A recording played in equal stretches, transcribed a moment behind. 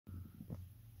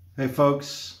Hey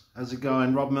folks, how's it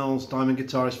going? Rob Mills, Diamond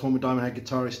Guitarist, former Diamond Head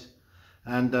guitarist,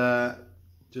 and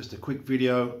just a quick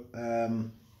video.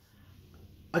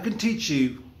 I can teach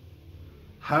you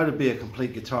how to be a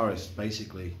complete guitarist,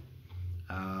 basically,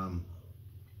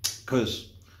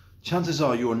 because chances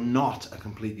are you're not a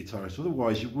complete guitarist.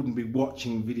 Otherwise you wouldn't be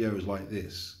watching videos like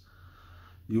this.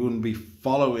 You wouldn't be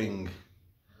following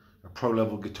a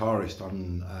pro-level guitarist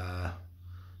on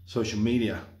social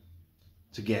media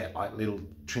to get like little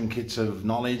trinkets of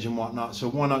knowledge and whatnot. So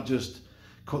why not just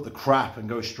cut the crap and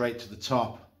go straight to the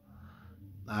top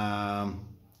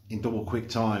in double quick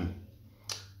time?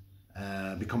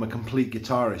 Become a complete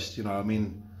guitarist. You know, I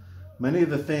mean, many of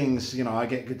the things, you know,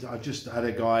 I've just had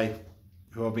a guy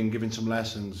who I've been giving some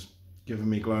lessons giving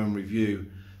me glowing review,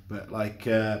 but like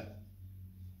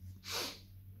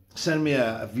send me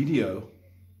a video,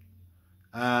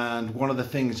 and one of the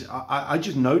things I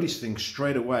just noticed things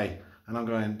straight away. And I'm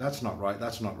going, that's not right,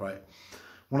 that's not right.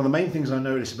 One of the main things I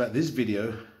noticed about this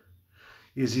video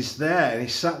is he's there and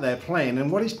he's sat there playing,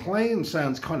 and what he's playing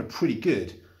sounds kind of pretty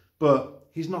good, but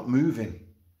he's not moving.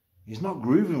 He's not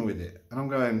grooving with it. And I'm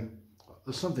going,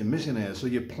 there's something missing here. So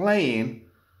you're playing,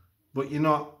 but you're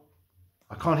not,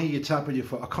 I can't hear you tapping your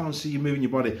foot. I can't see you moving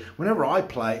your body. Whenever I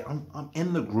play, I'm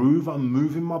in the groove, I'm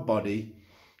moving my body,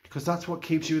 because that's what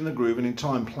keeps you in the groove and in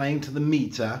time, playing to the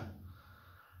meter.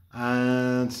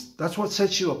 And that's what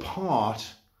sets you apart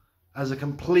as a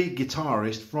complete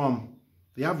guitarist from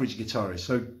the average guitarist.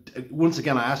 So once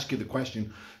again, I ask you the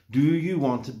question, do you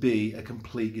want to be a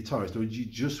complete guitarist, or do you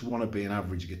just want to be an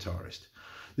average guitarist?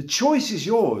 The choice is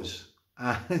yours.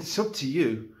 It's up to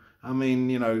you. I mean,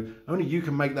 you know, only you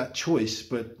can make that choice,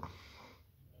 but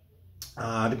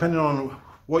depending on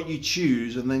what you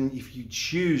choose, and then if you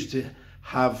choose to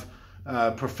have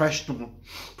professional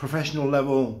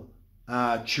level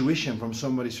tuition from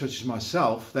somebody such as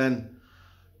myself, then,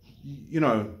 you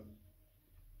know,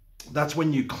 that's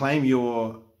when you claim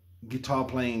your guitar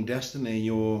playing destiny.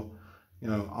 You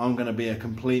know, I'm going to be a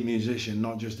complete musician,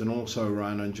 not just an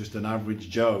also-ran and just an average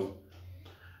Joe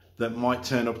that might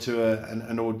turn up to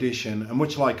an audition. And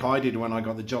much like I did when I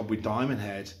got the job with Diamond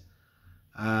Head,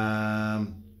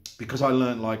 because I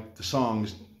learned like the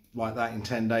songs like that in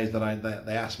 10 days that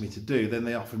they asked me to do, then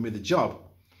they offered me the job.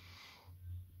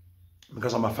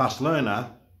 Because I'm a fast learner,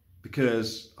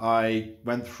 because I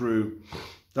went through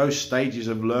those stages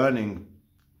of learning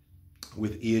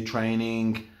with ear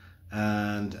training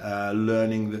and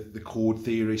learning the chord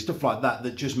theory, stuff like that,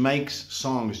 that just makes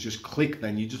songs just click.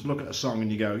 Then you just look at a song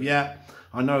and you go, yeah,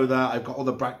 I know that, I've got all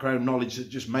the background knowledge that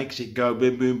just makes it go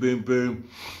boom, boom, boom, boom.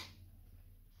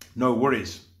 No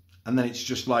worries. And then it's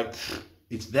just like,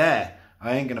 it's there.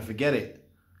 I ain't gonna forget it.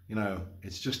 You know,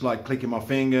 it's just like clicking my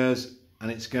fingers,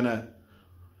 and it's gonna,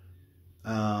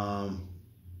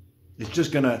 it's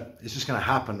just gonna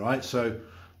happen, right? So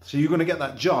you're gonna get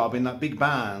that job in that big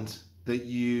band that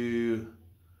you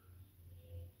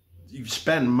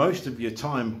spend most of your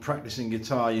time practicing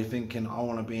guitar. You're thinking, I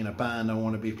want to be in a band, I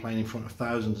want to be playing in front of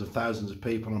thousands of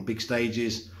people on big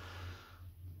stages.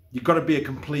 You've got to be a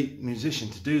complete musician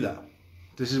to do that.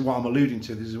 This is what I'm alluding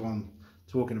to. This is what I'm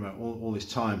talking about all this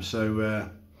time.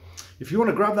 So if you want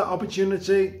to grab that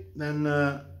opportunity, then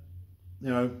you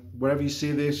know, wherever you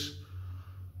see this,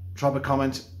 drop a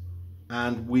comment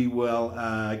and we will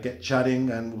get chatting,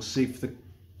 and we'll see if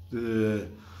the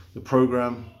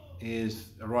program is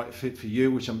a right fit for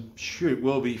you, which I'm sure it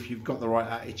will be if you've got the right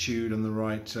attitude and the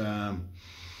right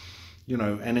you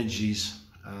know, energies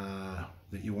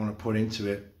that you want to put into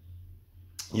it.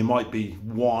 You might be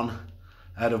 1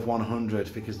 out of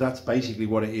 100, because that's basically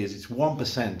what it is. It's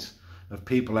 1% of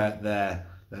people out there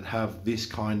that have this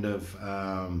kind of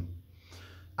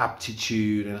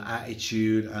aptitude and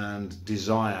attitude and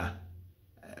desire.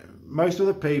 Most of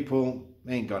the people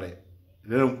ain't got it.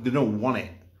 They don't want it.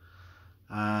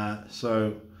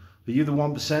 So are you the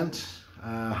 1%?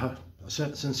 I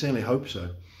sincerely hope so.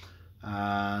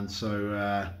 And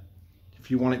so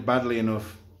if you want it badly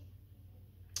enough,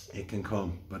 it can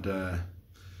come, but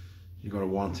you got to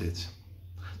want it.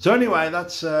 So anyway,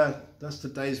 that's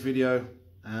today's video,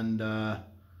 and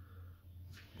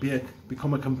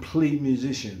become a complete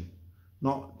musician,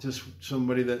 not just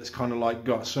somebody that's kind of like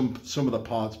got some of the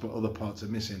parts but other parts are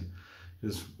missing.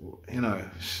 Because, you know,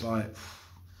 it's like,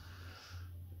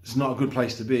 it's not a good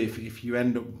place to be if you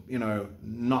end up, you know,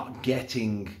 not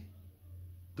getting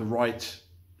the right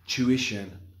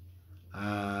tuition.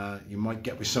 You might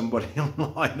get with somebody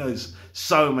online. There's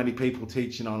so many people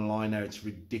teaching online now, it's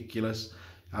ridiculous,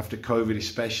 after COVID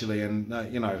especially. And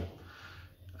you know,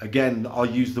 again, I'll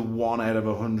use the 1 out of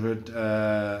 100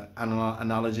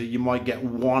 analogy. You might get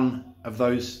one of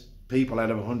those people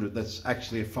out of 100 that's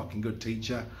actually a fucking good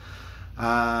teacher.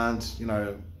 And you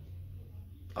know,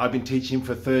 I've been teaching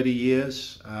for 30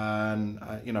 years, and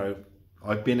you know,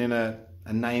 I've been in a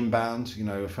name band, you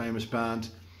know, a famous band,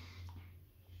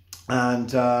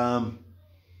 and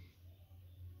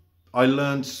I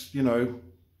learned, you know,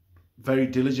 very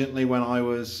diligently when I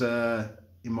was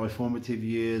in my formative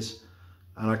years,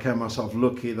 and I count myself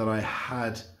lucky that I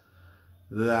had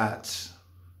that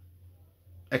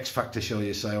X factor, shall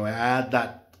you say. I had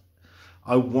that,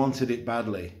 I wanted it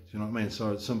badly, do you know what I mean?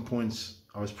 So at some points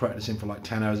I was practicing for like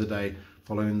 10 hours a day,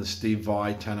 following the Steve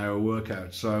Vai 10-hour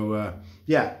workout. So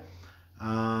yeah,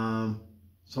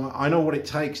 so I know what it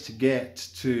takes to get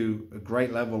to a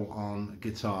great level on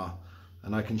guitar,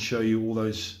 and I can show you all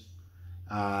those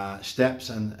steps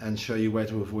and show you where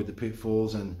to avoid the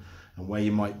pitfalls and where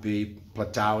you might be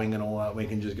plateauing and all that. We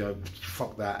can just go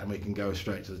fuck that and we can go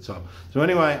straight to the top. So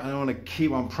anyway, I don't want to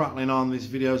keep on prattling on. This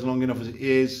video is long enough as it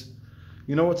is.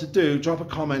 You know what to do. Drop a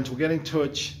comment or get in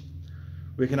touch.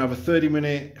 We can have a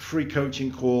 30-minute free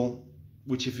coaching call,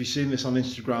 which if you've seen this on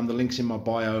Instagram, the link's in my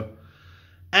bio.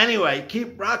 Anyway,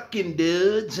 keep rocking,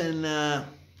 dudes, and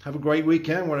have a great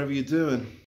weekend, whatever you're doing.